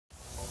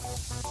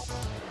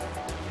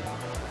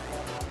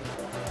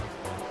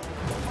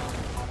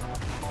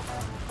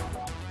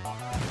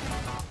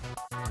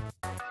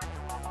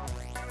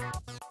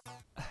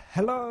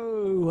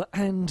Hello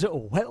and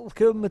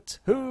welcome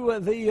to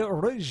the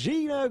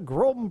Regina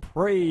Grand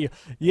Prix.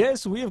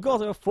 Yes, we've got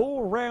a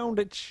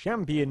 4-round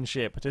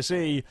championship to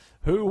see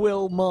who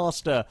will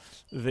master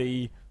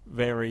the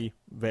very,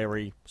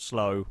 very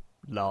slow,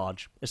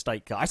 large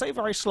estate car. I say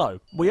very slow.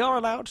 We are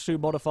allowed to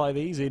modify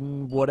these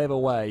in whatever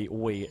way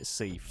we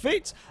see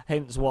fit,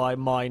 hence why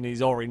mine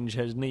is orange,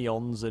 has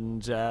neons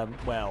and,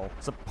 well,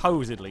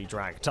 supposedly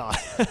drag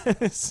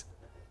tyres.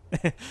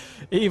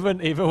 even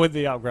with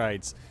the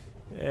upgrades.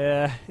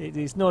 It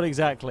is not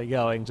exactly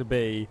going to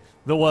be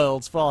the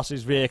world's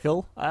fastest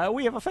vehicle.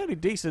 We have a fairly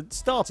decent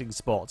starting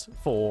spot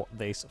for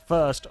this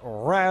first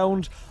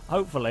round.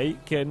 Hopefully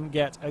can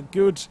get a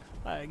good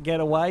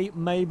getaway,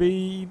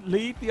 maybe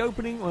lead the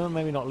opening, well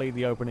maybe not lead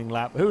the opening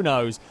lap, who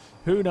knows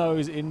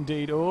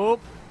indeed. Oh,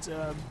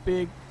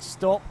 big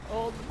stop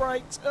on the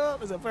brakes. Oh,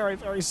 there's a very,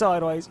 very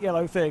sideways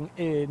yellow thing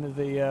in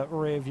the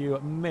rear view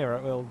mirror.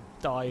 We'll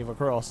dive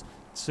across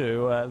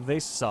to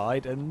this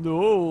side and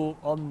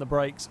on the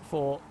brakes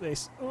for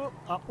this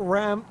up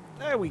ramp.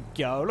 There we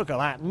go. Look at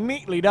that,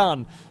 neatly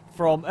done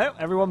from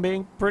everyone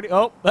being pretty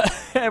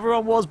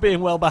everyone was being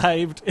well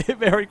behaved. It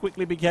very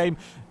quickly became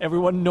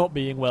everyone not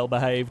being well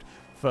behaved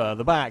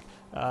further back.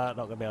 Not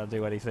going to be able to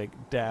do anything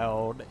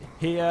down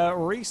here.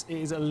 Rhys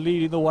is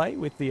leading the way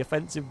with the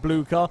offensive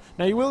blue car.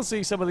 Now you will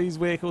see some of these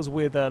vehicles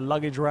with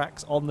luggage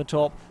racks on the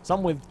top,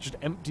 some with just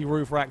empty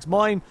roof racks.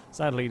 Mine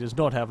sadly does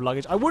not have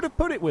luggage. I would have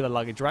put it with a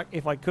luggage rack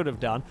if I could have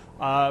done.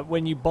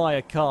 When you buy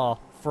a car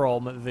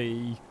from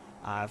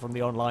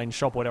the online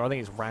shop or whatever, I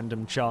think it's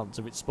random chance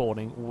of it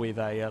spawning with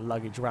a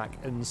luggage rack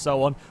and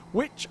so on,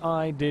 which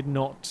I did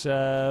not,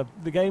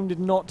 the game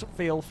did not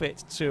feel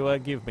fit to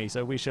give me,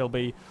 so we shall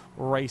be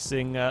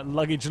racing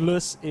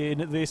luggageless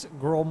in this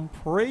Grand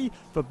Prix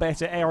for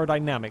better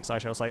aerodynamics, I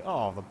shall say.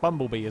 Oh, the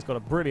Bumblebee has got a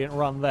brilliant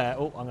run there.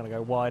 Oh, I'm going to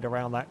go wide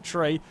around that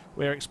tree.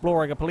 We're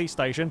exploring a police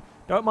station.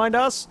 Don't mind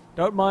us,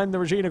 don't mind the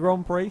Regina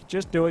Grand Prix,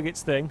 just doing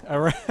its thing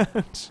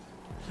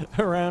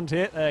around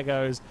here. There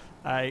goes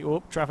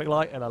a traffic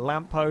light and a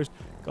lamppost.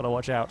 Got to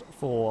watch out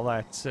for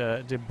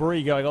that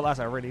debris going on. That's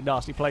a really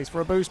nasty place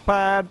for a boost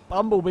pad.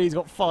 Bumblebee's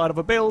got fired of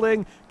a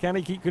building. Can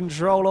he keep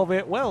control of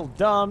it? Well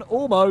done.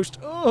 Almost.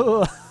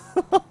 Oh,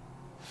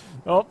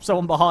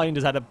 someone behind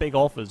has had a big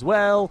off as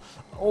well.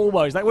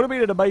 Almost. That would have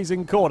been an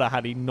amazing corner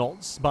had he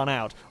not spun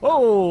out.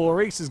 Oh,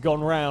 Rhys has gone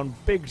round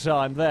big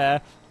time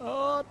there.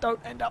 Oh, don't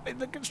end up in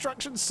the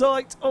construction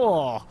site.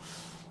 Oh,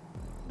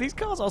 these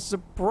cars are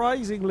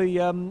surprisingly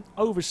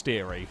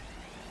oversteery.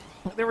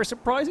 There are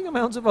surprising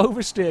amounts of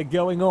oversteer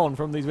going on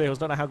from these vehicles.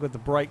 Don't know how good the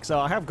brakes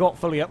are. I have got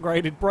fully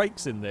upgraded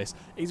brakes in this.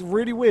 It's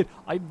really weird.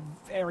 I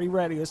very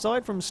rarely,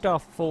 aside from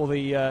stuff for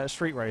the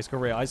street race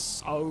career, I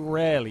so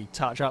rarely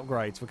touch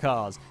upgrades for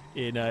cars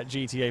in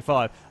GTA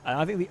 5. And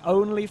I think the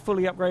only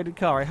fully upgraded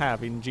car I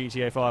have in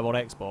GTA 5 on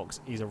Xbox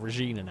is a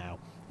Regina now.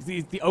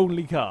 It's the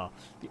only car.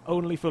 The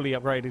only fully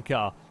upgraded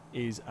car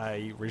is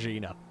a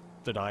Regina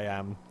that I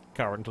am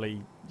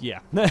currently, yeah.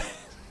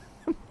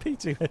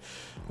 P2.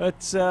 But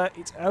it's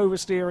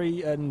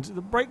oversteery, and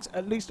the brakes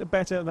at least are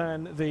better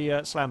than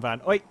the slam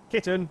van. Oi,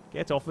 kitten,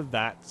 get off of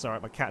that. Sorry,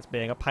 my cat's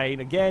being a pain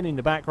again in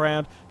the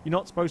background. You're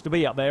not supposed to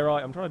be up there,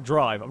 right? I'm trying to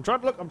drive. I'm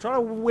trying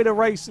to win a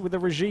race with the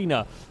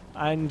Regina,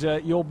 and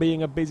you're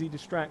being a busy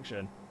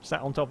distraction.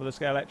 Sat on top of the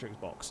Scale Electrics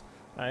box.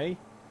 Hey?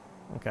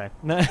 Okay.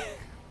 Bloody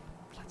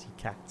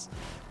cats.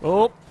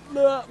 Oh,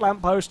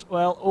 lamppost.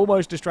 Well,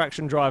 almost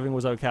distraction driving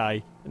was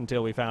okay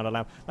until we found a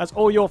lamp. That's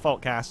all your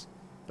fault, Cass.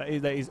 That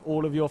is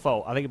all of your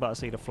fault. I think about to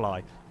see the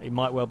fly. He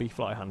might well be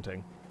fly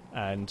hunting.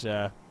 And,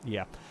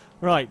 yeah.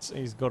 Right,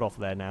 he's got off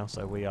there now,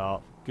 so we are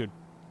good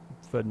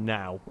for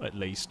now, at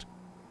least.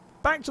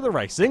 Back to the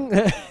racing.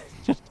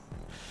 Just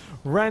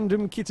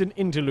random kitten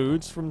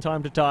interludes from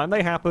time to time.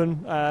 They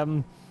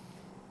happen.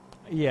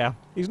 Yeah.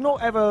 He's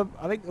not ever...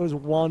 I think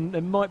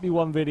there might be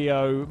one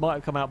video, might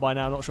have come out by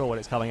now, I'm not sure when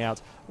it's coming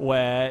out,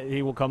 where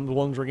he will come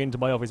wandering into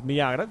my office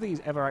meowing. I don't think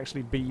he's ever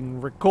actually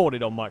been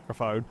recorded on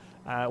microphone.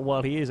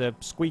 While he is a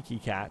squeaky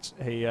cat,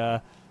 he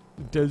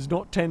does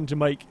not tend to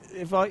make...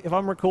 If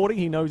I'm recording,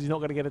 he knows he's not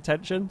going to get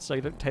attention, so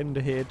you don't tend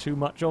to hear too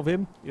much of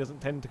him. He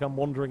doesn't tend to come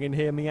wandering in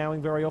here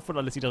meowing very often,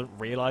 unless he doesn't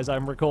realise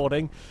I'm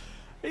recording.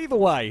 Either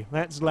way,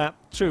 that's lap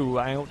 2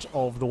 out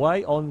of the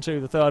way. On to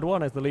the third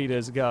one as the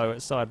leaders go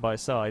side by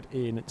side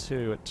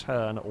into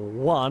turn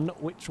 1.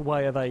 Which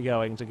way are they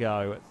going to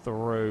go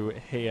through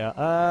here?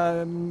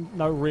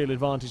 No real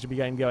advantage to be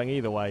gained going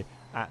either way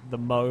at the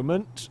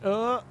moment.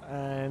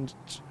 And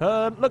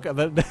turn. Look at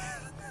the...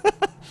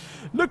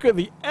 Look at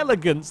the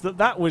elegance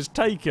that was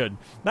taken.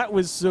 That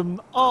was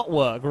some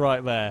artwork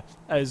right there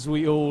as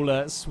we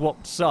all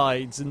swapped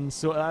sides. And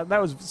so,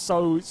 that was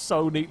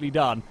so neatly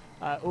done.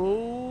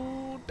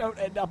 Oh, don't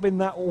end up in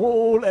that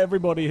wall.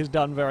 Everybody has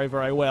done very,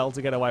 very well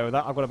to get away with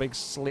that. I've got a big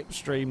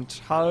slipstream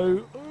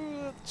toe.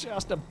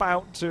 just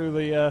about to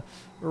the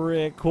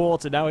rear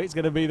quarter. Now it's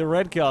going to be the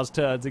red car's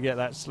turn to get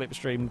that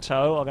slipstream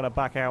toe. I'm going to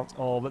back out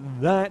of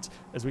that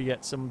as we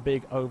get some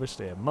big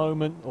oversteer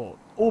moment, or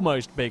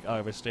almost big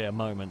oversteer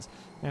moments.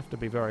 You have to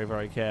be very,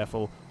 very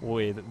careful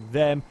with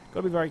them.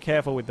 Got to be very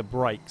careful with the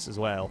brakes as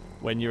well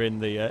when you're in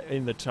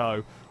the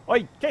toe.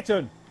 Oi,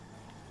 kitten!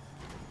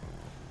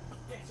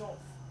 Get off!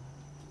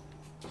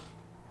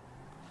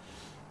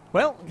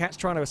 Well, the cat's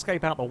trying to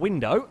escape out the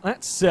window.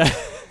 That's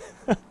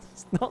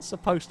it's not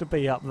supposed to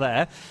be up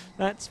there,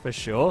 that's for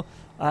sure.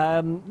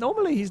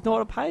 Normally he's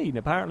not a pain.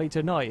 Apparently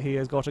tonight he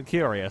has got a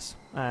curious,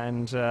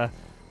 and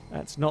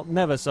that's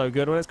never so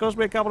good. Well, it's cost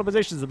me a couple of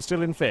positions. I'm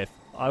still in 5th.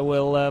 I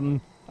will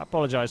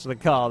apologise to the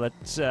car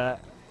that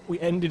we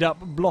ended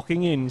up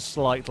blocking in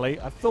slightly.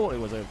 I thought it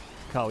was a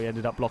car we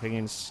ended up blocking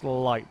in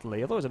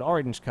slightly. I thought it was an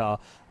orange car.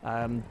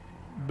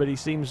 But he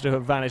seems to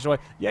have vanished away.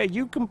 Yeah,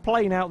 you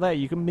complain out there.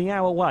 You can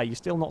meow away. You're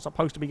still not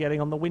supposed to be getting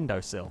on the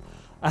windowsill.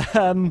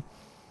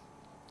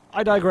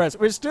 I digress.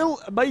 We're still,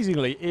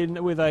 amazingly,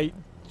 in with a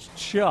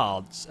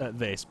chance at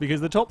this,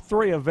 because the top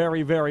 3 are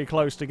very, very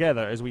close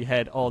together as we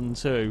head on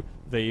to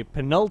the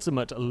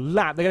penultimate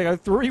lap. They're going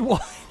to go 3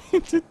 wide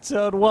into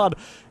turn 1.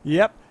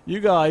 Yep, you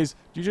guys,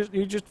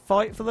 you just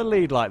fight for the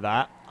lead like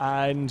that,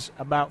 and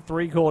about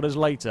 3 quarters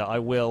later, I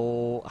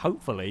will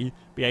hopefully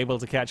be able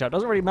to catch up.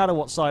 Doesn't really matter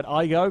what side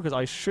I go, because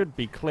I should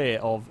be clear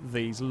of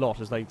these lot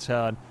as they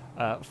turn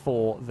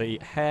for the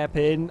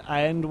hairpin,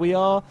 and we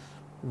are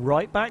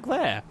right back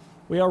there.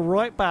 We are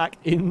right back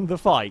in the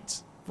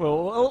fight.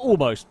 Well,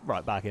 almost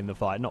right back in the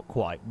fight, not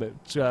quite, but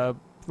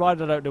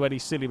provided I don't do any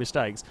silly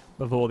mistakes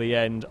before the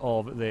end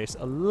of this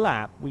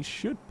lap, we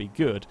should be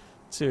good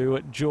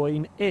to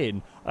join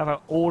in. I've had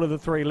all of the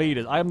 3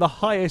 leaders. I am the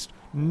highest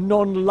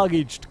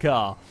non-luggaged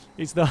car.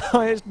 It's the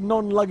highest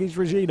non-luggaged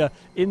Regina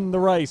in the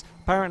race.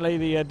 Apparently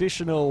the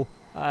additional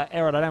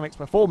aerodynamics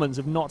performance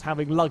of not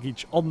having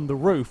luggage on the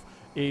roof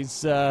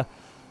is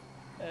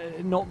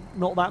not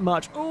that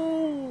much.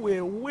 Oh,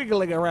 we're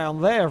wiggling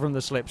around there from the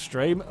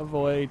slipstream.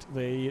 Avoid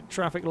the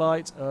traffic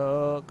light.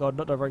 Oh, God,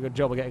 not done a very good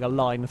job of getting a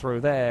line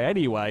through there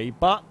anyway,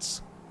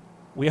 but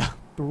we are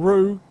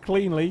through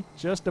cleanly,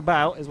 just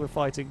about, as we're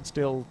fighting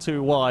still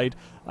 2 wide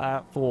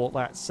for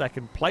that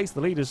 2nd place.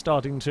 The leader's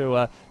starting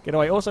to get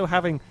away. Also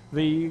having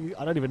the,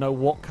 I don't even know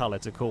what colour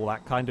to call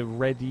that, kind of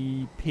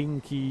reddy,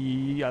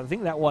 pinky. I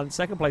think that one,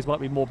 2nd place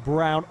might be more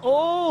brown.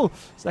 Oh!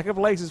 2nd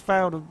place has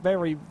found a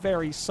very,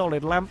 very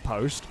solid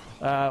lamppost,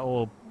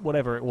 or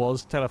whatever it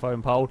was,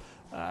 telephone pole.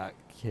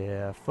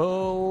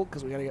 Careful,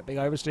 because we're going to get big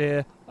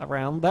oversteer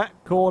around that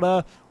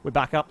corner. We're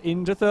back up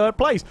into 3rd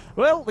place.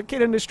 Well, the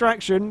kid and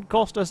distraction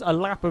cost us a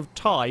lap of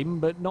time,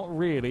 but not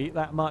really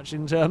that much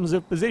in terms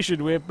of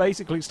position. We're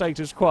basically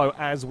status quo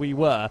as we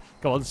were.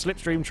 Come on,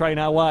 slipstream train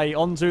our way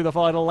onto the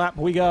final lap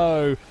we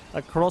go.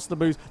 Across the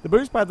boost. The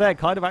boost pad there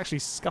kind of actually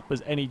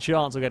scuppers any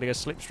chance of getting a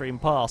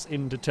slipstream pass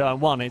into turn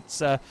 1.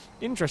 It's an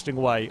interesting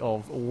way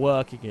of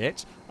working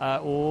it.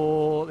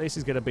 Or this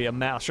is going to be a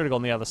mess. I should have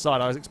gone the other side.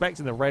 I was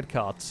expecting the red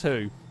car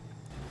too.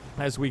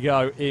 As we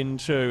go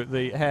into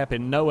the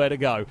hairpin, nowhere to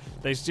go.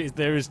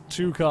 There is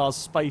 2 cars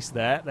space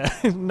there.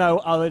 There's no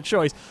other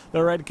choice.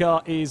 The red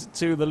car is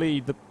to the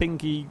lead. The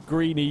pinky,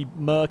 greeny,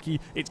 murky.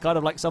 It's kind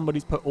of like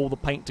somebody's put all the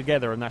paint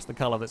together and that's the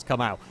colour that's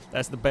come out.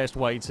 That's the best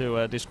way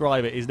to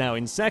describe it. Is now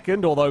in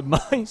 2nd, although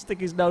might stick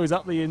his nose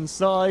up the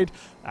inside.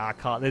 I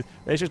can't.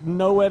 There's just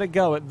nowhere to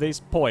go at this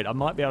point. I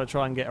might be able to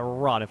try and get a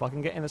run. If I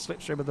can get in the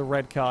slipstream of the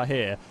red car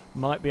here,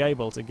 might be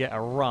able to get a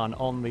run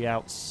on the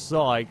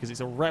outside because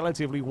it's a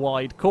relatively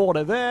wide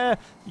corner there.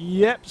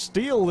 Yep,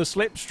 steal the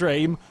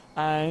slipstream,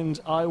 and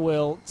I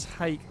will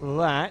take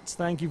that.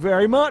 Thank you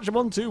very much. I'm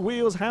on 2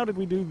 wheels. How did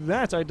we do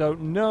that? I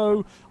don't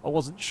know. I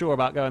wasn't sure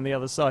about going the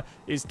other side.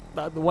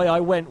 The way I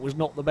went was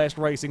not the best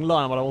racing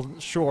line, but I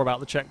wasn't sure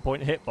about the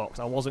checkpoint hitbox.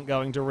 I wasn't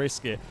going to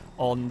risk it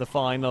on the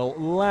final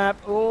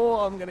lap. Oh,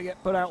 I'm going to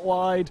get put out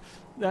wide.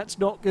 That's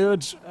not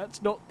good.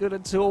 That's not good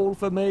at all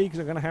for me because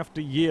I'm going to have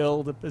to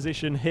yield a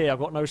position here. I've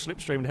got no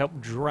slipstream to help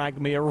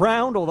drag me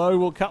around, although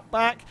we'll cut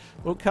back.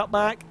 We'll cut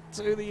back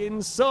to the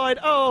inside.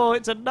 Oh,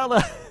 it's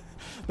another...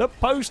 The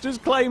post has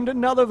claimed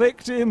another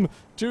victim.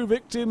 2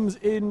 victims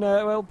in,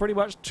 well, pretty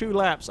much 2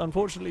 laps.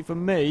 Unfortunately for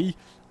me,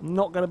 I'm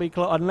not going to be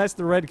close. Unless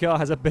the red car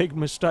has a big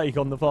mistake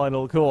on the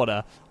final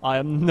corner, I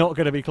am not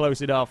going to be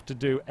close enough to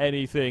do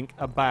anything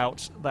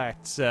about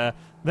that,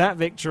 that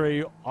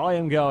victory. I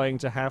am going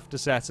to have to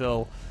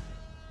settle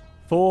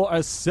for a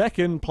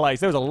 2nd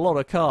place. There was a lot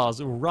of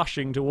cars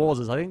rushing towards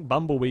us. I think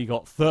Bumblebee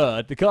got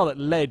 3rd. The car that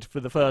led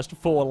for the first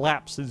 4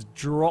 laps has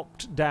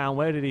dropped down.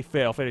 Where did he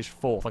finish? Finished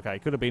 4th. Okay,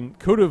 could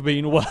have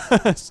been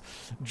worse.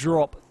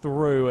 Drop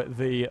through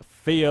the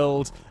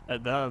field.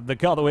 The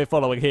car that we're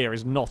following here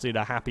is not in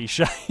a happy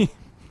shape.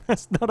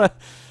 That's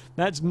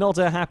not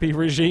a happy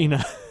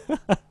Regina.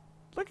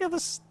 Look at the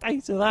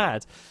state of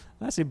that.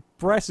 That's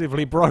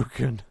impressively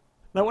broken.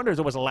 No wonder it's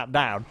almost a lap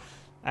down.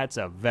 That's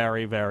a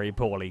very, very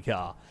poorly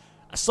car.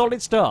 A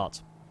solid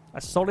start.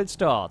 A solid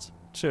start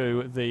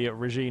to the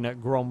Regina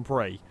Grand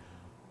Prix.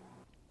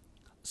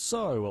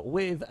 So,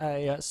 with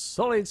a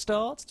solid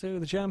start to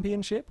the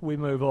championship, we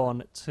move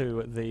on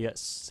to the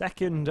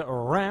second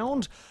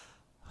round.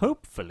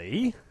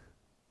 Hopefully,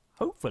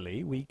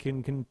 we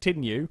can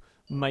continue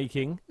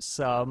making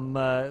some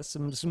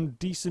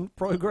decent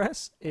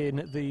progress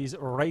in these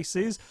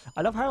races.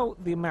 I love how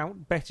the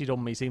amount betted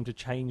on me seemed to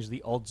change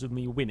the odds of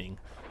me winning.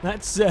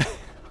 That's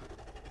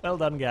well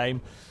done,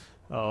 game.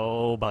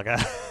 Oh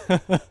bugger.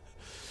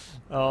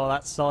 Oh,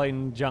 that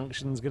sign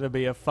junction's going to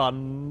be a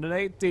fun...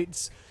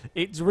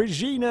 It's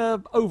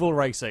Regina Oval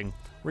Racing.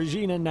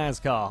 Regina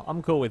NASCAR.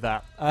 I'm cool with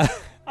that. I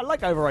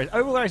like oval racing.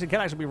 Oval racing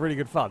can actually be really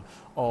good fun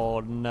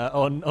on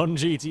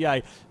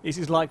GTA. This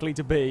is likely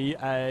to be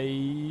a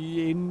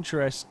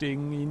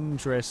interesting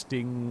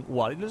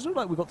one. It doesn't look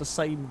like we've got the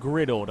same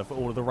grid order for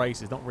all of the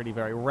races. Not really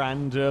very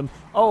random.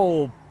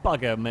 Oh,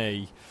 bugger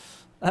me.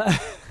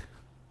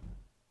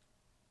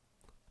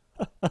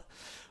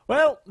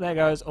 Well, there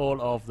goes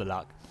all of the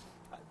luck.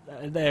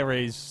 There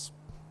is...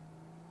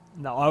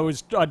 No,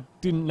 I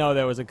didn't know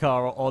there was a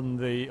car on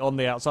the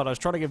outside. I was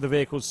trying to give the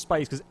vehicles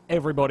space because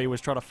everybody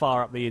was trying to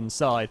fire up the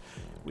inside,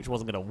 which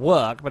wasn't going to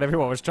work, but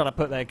everyone was trying to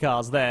put their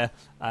cars there.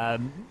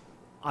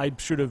 I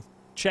should have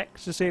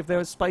checked to see if there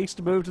was space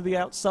to move to the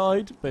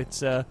outside,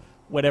 but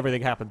when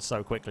everything happens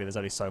so quickly, there's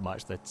only so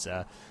much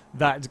that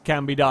that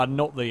can be done.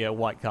 Not the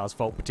white car's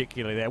fault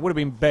particularly there. It would have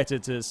been better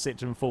to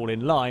sit and fall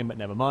in line, but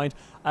never mind.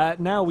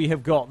 Now we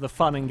have got the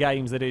fun and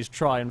games that is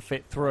try and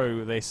fit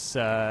through this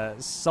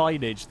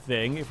signage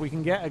thing. If we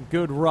can get a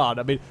good run,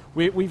 I mean,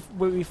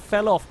 we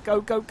fell off. Go,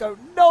 go, go.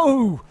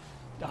 No!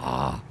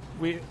 Ah,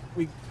 we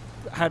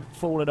had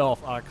fallen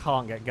off. I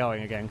can't get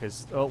going again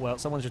because, oh well,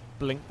 someone's just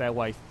blinked their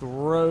way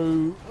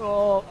through.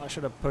 Oh, I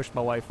should have pushed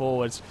my way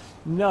forwards.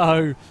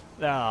 No.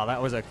 Ah,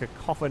 that was a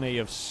cacophony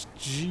of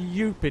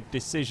stupid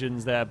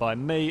decisions there by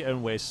me,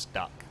 and we're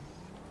stuck.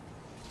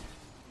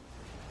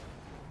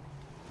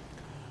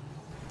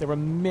 There are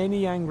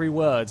many angry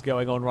words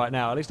going on right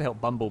now, at least to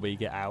help Bumblebee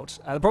get out.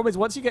 The problem is,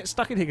 once you get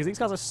stuck in here, because these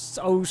cars are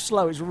so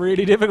slow, it's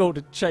really difficult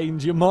to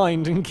change your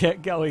mind and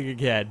get going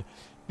again.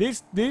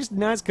 This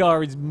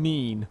NASCAR is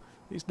mean.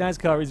 This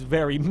NASCAR is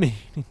very mean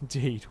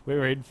indeed.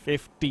 We're in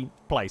 15th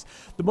place.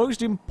 The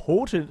most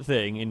important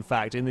thing, in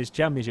fact, in this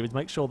championship is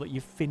make sure that you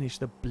finish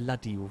the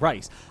bloody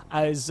race.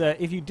 As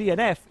if you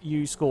DNF,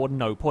 you score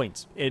no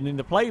points. And in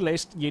the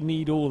playlist, you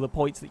need all the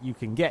points that you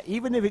can get,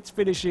 even if it's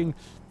finishing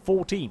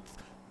 14th.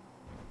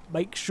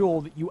 Make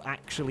sure that you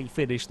actually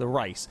finish the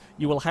race.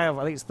 You will have,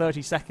 I think it's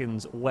 30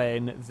 seconds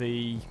when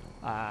the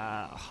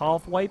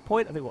halfway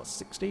point, I think what,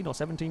 16 or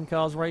 17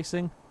 cars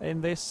racing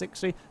in this,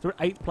 60? So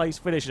 8th place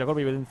finish, I've got to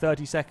be within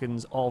 30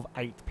 seconds of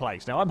 8th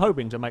place. Now I'm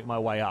hoping to make my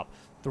way up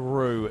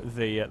through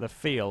the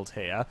field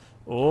here.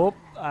 Oh,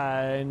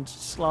 and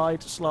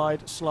slide.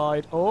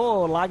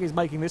 Oh, lag is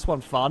making this one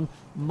fun.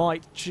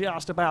 Might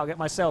just about get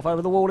myself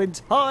over the wall in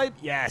time.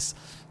 Yes,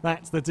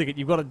 that's the ticket.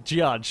 You've got to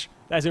judge.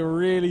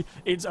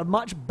 It's a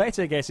much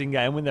better guessing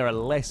game when there are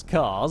less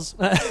cars.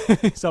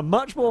 It's a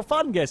much more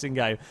fun guessing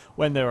game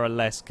when there are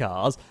less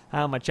cars.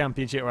 How my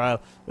championship,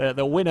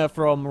 the winner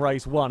from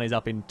race 1 is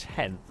up in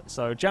 10th.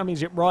 So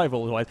championship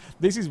rivals-wise,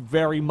 this is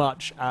very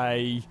much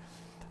a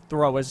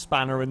throw a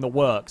spanner in the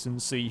works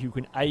and see who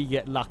can A,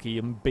 get lucky,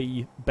 and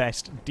B,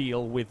 best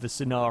deal with the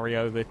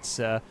scenario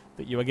that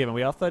you are given.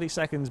 We are 30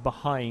 seconds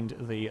behind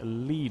the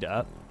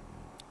leader.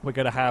 We're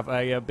going to have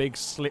a big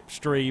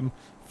slipstream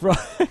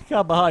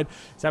come behind.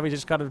 So we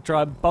just kind of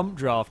try and bump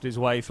draft his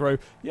way through.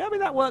 Yeah, I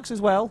mean, that works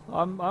as well.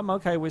 I'm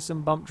okay with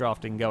some bump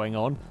drafting going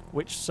on.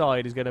 Which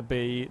side is going to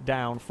be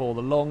down for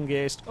the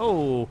longest?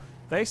 Oh,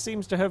 they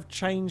seems to have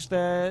changed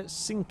their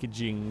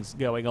sinkagings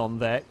going on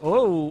there.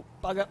 Oh,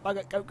 bugger,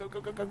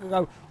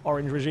 go.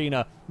 Orange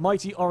Regina.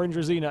 Mighty Orange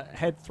Regina,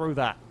 head through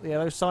that. Yeah,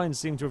 those signs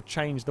seem to have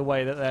changed the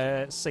way that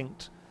they're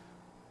synced,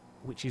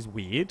 which is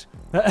weird.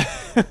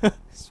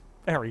 It's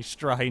very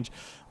strange.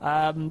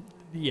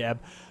 Yeah.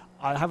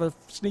 I have a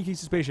sneaky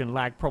suspicion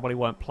lag probably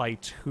won't play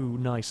too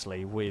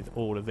nicely with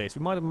all of this.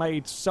 We might have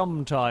made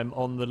some time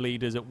on the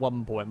leaders at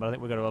one point, but I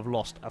think we're going to have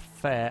lost a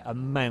fair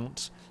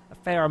amount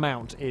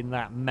in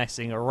that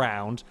messing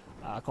around.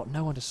 I've got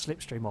no one to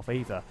slipstream off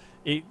either.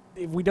 If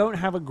we don't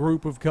have a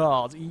group of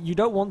cars, you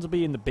don't want to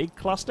be in the big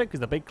cluster, because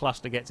the big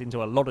cluster gets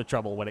into a lot of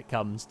trouble when it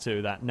comes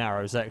to that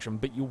narrow section,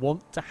 but you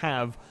want to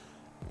have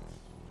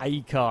a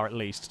car at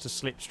least to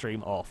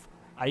slipstream off.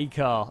 A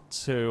car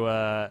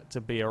to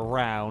be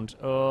around.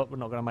 Oh, we're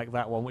not going to make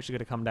that one. Which is going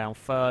to come down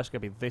first? It's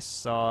going to be this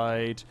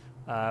side.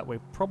 We're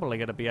probably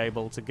going to be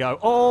able to go...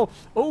 Oh,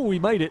 we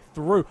made it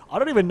through. I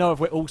don't even know if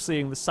we're all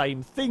seeing the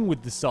same thing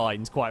with the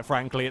signs, quite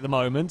frankly, at the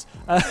moment.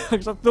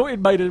 Because I thought it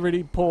made a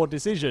really poor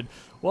decision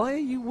Why are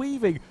you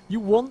weaving? You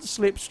want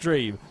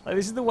slipstream. Like,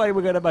 this is the way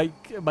we're going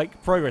to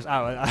make progress. Oh,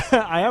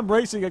 I am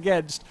racing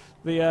against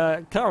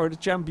the current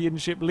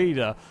championship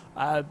leader,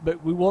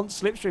 but we want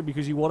slipstream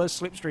because you want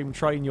to slipstream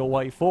train your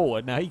way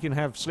forward. Now, he can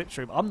have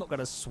slipstream. I'm not going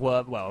to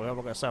swerve. Well, I'm not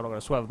going to say I'm not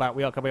going to swerve about.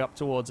 We are coming up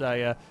towards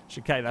a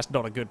chicane. That's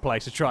not a good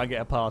place to try and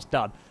get a pass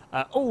done.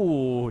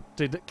 Oh,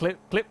 did it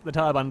clip the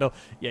tyre bundle?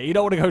 Yeah, you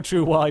don't want to go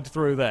too wide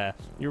through there.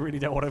 You really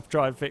don't want to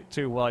try and fit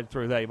too wide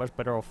through there. You're much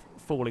better off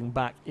falling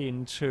back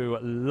into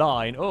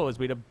line. Oh, there's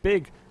been a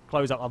big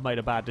close-up. I've made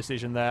a bad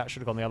decision there.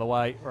 Should have gone the other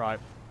way. Right.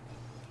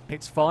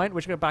 It's fine.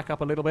 We're just going to back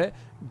up a little bit.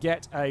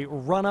 Get a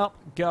run-up.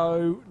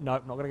 Go.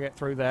 Nope, not going to get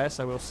through there,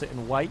 so we'll sit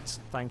and wait.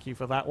 Thank you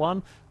for that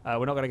one.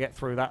 We're not going to get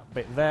through that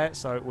bit there,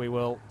 so we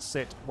will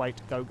sit,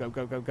 wait, go, go,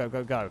 go, go, go,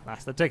 go, go.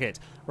 That's the ticket.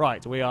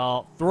 Right, we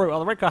are through. Oh,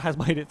 the red car has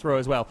made it through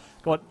as well.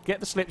 Go on,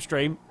 get the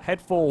slipstream.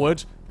 Head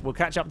forward. We'll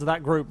catch up to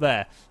that group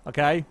there.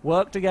 Okay?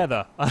 Work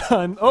together.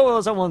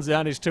 Oh, someone's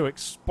managed to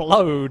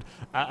explode.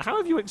 How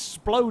have you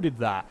exploded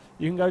that?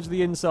 You can go to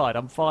the inside.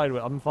 I'm fine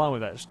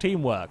with that. It's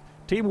teamwork.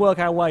 Teamwork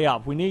our way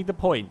up. We need the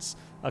points.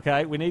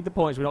 Okay, we need the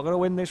points. We're not going to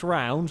win this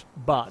round,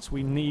 but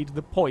we need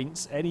the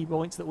points. Any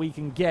points that we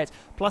can get.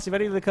 Plus, if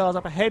any of the cars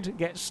up ahead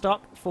get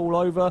stuck, fall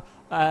over,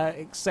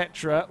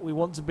 etc., we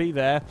want to be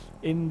there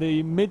in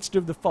the midst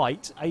of the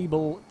fight,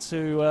 able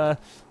to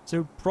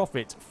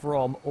profit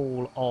from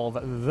all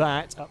of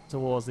that up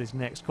towards this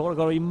next corner. I've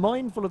got to be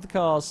mindful of the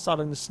car's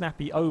sudden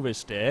snappy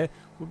oversteer.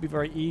 Would be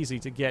very easy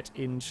to get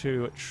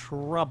into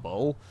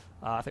trouble.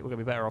 I think we're going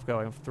to be better off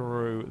going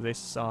through this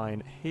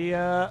sign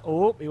here.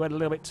 Oh, he went a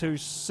little bit too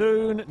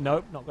soon.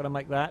 Nope, not going to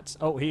make that.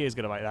 Oh, he is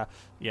going to make that.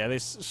 Yeah,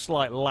 this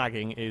slight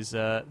lagging is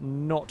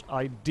not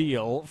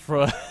ideal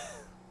for...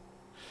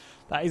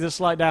 That is a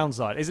slight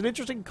downside. It's an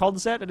interesting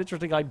concept, an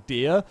interesting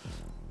idea.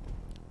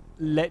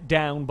 Let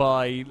down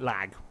by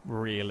lag,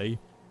 really.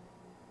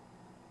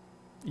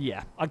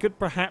 Yeah, I could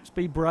perhaps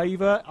be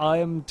braver. I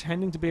am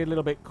tending to be a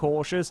little bit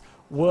cautious,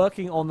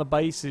 working on the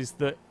basis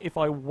that if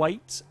I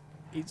wait...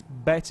 It's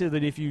better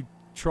than if you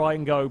try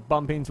and go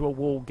bump into a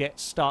wall, get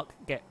stuck,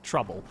 get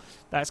trouble.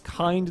 That's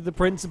kind of the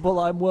principle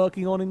I'm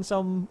working on in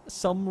some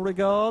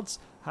regards.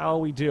 How are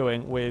we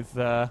doing with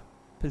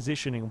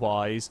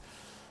positioning-wise?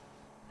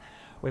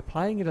 We're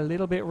playing it a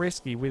little bit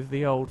risky with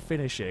the old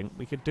finishing.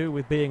 We could do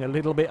with being a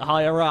little bit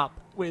higher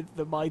up with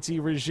the mighty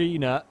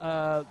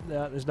Regina.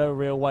 There's no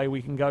real way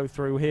we can go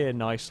through here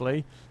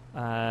nicely.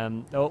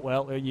 Oh,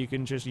 well, you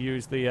can just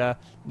use the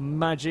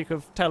magic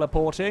of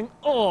teleporting.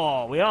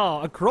 Oh, we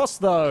are across,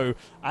 though.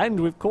 And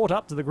we've caught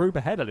up to the group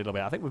ahead a little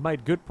bit. I think we've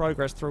made good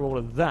progress through all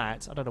of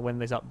that. I don't know when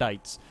this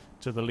updates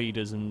to the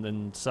leaders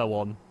and so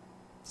on.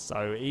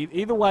 So,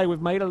 either way,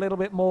 we've made a little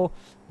bit more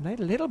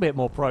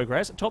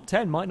progress. Top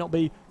 10 might not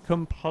be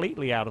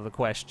completely out of the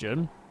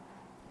question,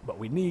 but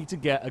we need to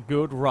get a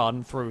good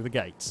run through the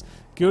gates.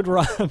 Good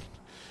run.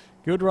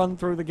 Good run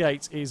through the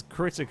gates is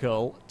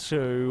critical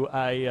to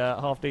a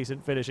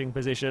half-decent finishing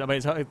position. I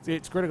mean,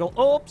 it's critical.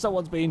 Oh,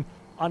 someone's been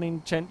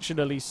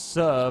unintentionally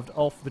served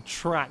off the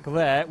track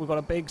there. We've got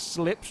a big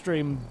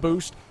slipstream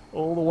boost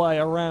all the way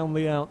around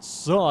the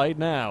outside.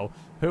 Now,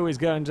 who is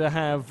going to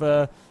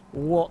have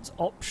what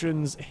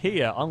options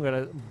here? I'm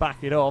going to back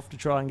it off to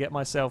try and get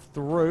myself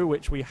through,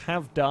 which we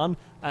have done.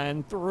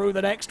 And through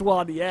the next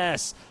one,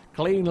 yes!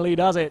 Cleanly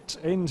does it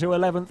into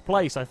 11th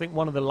place. I think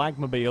one of the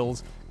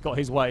lagmobiles got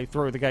his way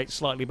through the gate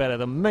slightly better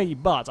than me,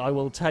 but I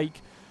will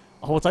take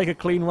a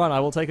clean run. I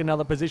will take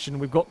another position.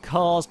 We've got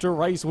cars to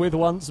race with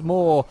once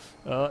more.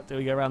 Do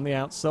we go around the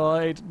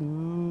outside?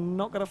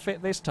 Not going to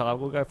fit this time.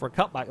 We'll go for a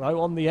cutback,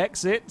 though, on the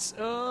exit.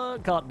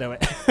 Can't do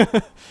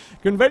it.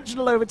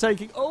 Conventional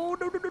overtaking. Oh,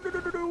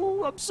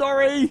 no. I'm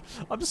sorry.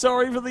 I'm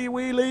sorry for the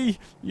wheelie.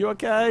 You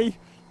okay?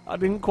 I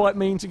didn't quite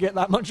mean to get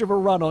that much of a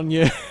run on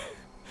you.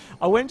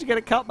 I went to get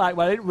a cutback, but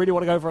I didn't really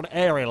want to go for an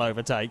aerial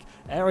overtake.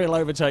 Aerial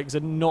overtakes are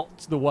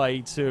not the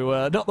way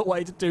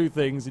to do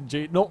things.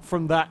 Not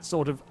from that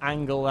sort of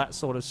angle, that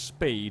sort of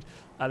speed.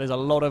 There's a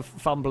lot of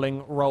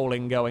fumbling,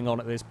 rolling going on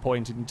at this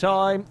point in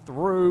time.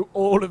 Through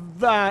all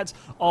of that.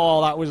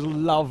 Oh, that was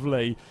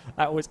lovely.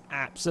 That was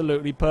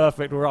absolutely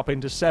perfect. We're up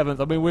into 7th.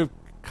 I mean, we've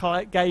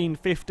gained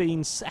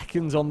 15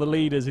 seconds on the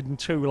leaders in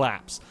 2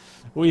 laps.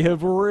 We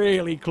have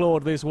really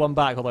clawed this one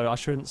back, although I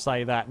shouldn't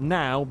say that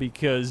now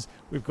because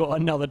we've got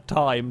another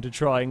time to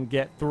try and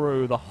get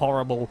through the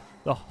horrible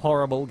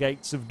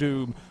gates of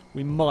doom.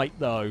 We might,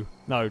 though.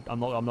 No, I'm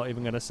not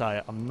even going to say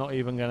it. I'm not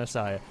even going to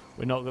say it.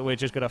 We're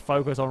just going to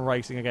focus on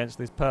racing against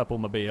this purple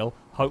mobile.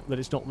 Hope that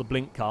it's not the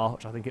blink car,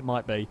 which I think it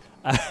might be.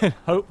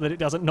 Hope that it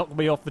doesn't knock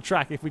me off the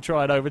track if we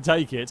try and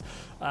overtake it.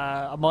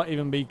 I might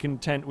even be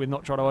content with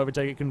not trying to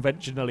overtake it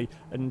conventionally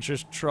and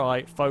just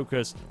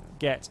focus,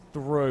 get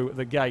through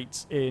the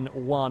gates in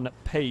one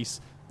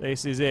piece.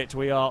 This is it.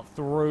 We are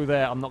through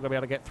there. I'm not going to be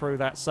able to get through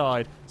that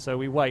side. So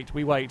we wait.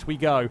 We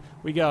go.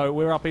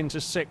 We're up into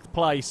 6th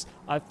place.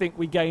 I think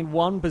we gained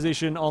 1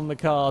 position on the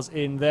cars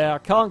in there. I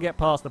can't get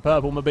past the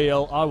purple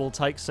mobile. I will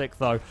take 6th,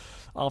 though.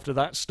 After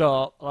that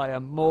start, I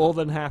am more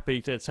than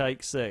happy to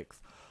take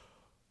 6th.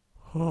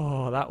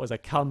 Oh, that was a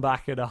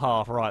comeback and a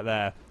half right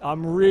there.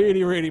 I'm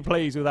really, really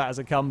pleased with that as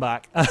a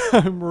comeback.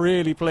 I'm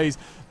really pleased.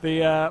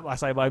 I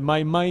say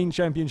my main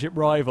championship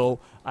rival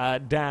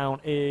down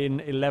in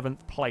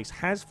 11th place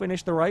has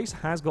finished the race,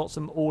 has got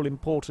some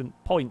all-important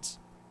points.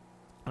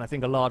 And I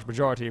think a large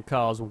majority of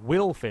cars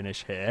will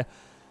finish here.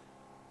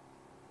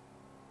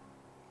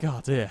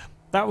 God, dear.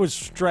 That was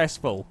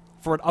stressful.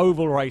 For an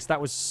oval race, that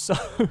was so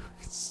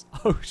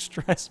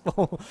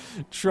stressful,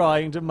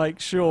 trying to make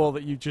sure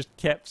that you just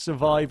kept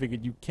surviving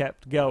and you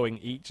kept going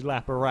each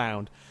lap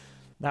around.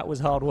 That was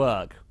hard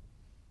work,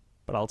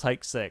 but I'll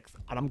take 6th.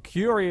 And I'm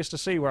curious to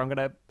see where I'm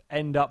going to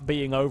end up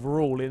being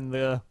overall in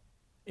the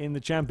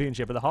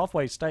championship. At the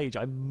halfway stage,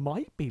 I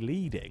might be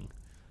leading.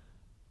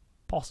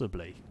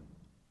 Possibly.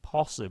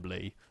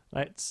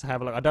 Let's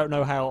have a look. I don't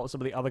know how some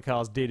of the other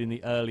cars did in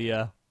the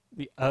earlier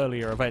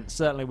events.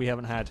 Certainly we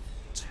haven't had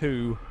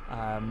 2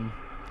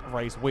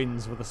 race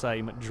wins with the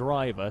same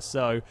driver,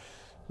 so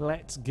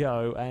let's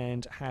go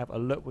and have a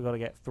look. We've got to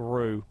get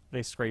through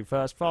this screen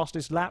first.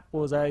 Fastest lap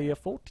was a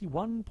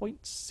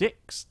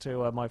 41.6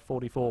 to my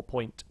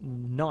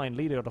 44.9,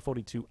 leading on a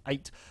 42.8.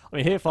 I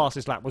mean, here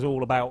fastest lap was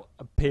all about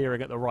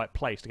appearing at the right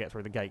place to get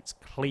through the gates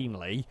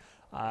cleanly.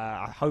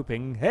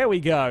 Hoping, here we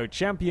go,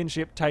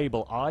 championship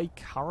table. I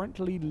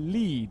currently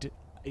lead.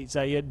 It's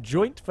a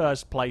joint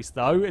first place,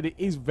 though, and it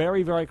is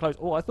very, very close.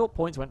 Oh, I thought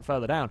points went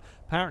further down.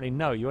 Apparently,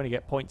 no. You only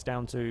get points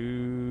down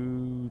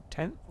to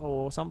 10th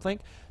or something.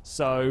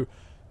 So,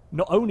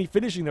 not only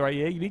finishing the race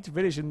here, you need to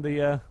finish in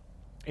the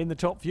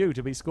top few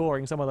to be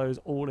scoring some of those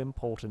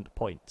all-important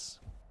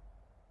points.